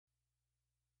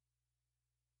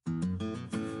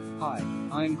Hi,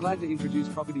 I am glad to introduce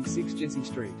property 6 Jessie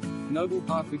Street, Noble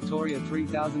Park, Victoria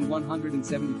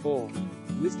 3174.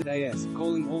 Listed AS,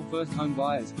 calling all first home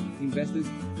buyers, investors,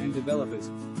 and developers.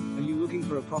 Are you looking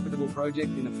for a profitable project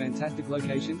in a fantastic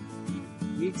location?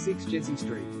 Meet 6 Jessie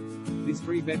Street. This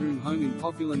 3-bedroom home in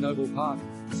popular Noble Park,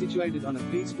 situated on a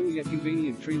peaceful yet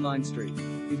convenient tree-lined street,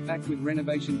 is packed with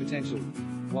renovation potential.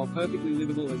 While perfectly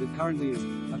livable as it currently is,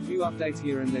 a few updates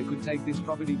here and there could take this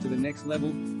property to the next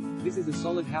level. This is a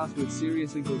solid house with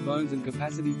seriously good bones and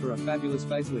capacity for a fabulous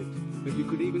facelift, but you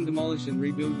could even demolish and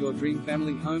rebuild your dream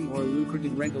family home or a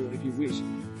lucrative rental if you wish.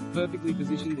 Perfectly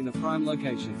positioned in a prime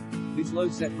location, this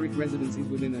low-set brick residence is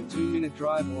within a 2-minute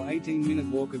drive or 18-minute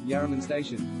walk of Yarraman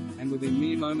Station, and within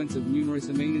mere moments of numerous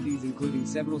amenities including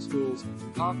several schools,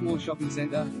 Parkmore Shopping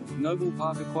Centre, Noble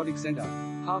Park Aquatic Centre,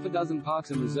 half a dozen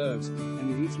parks and reserves, and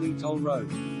the Eastlink Toll Road.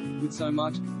 With so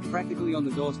much, practically on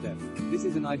the doorstep, this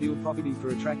is an ideal property for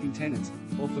attracting tenants,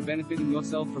 or for benefiting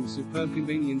yourself from superb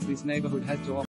convenience this neighbourhood has to offer.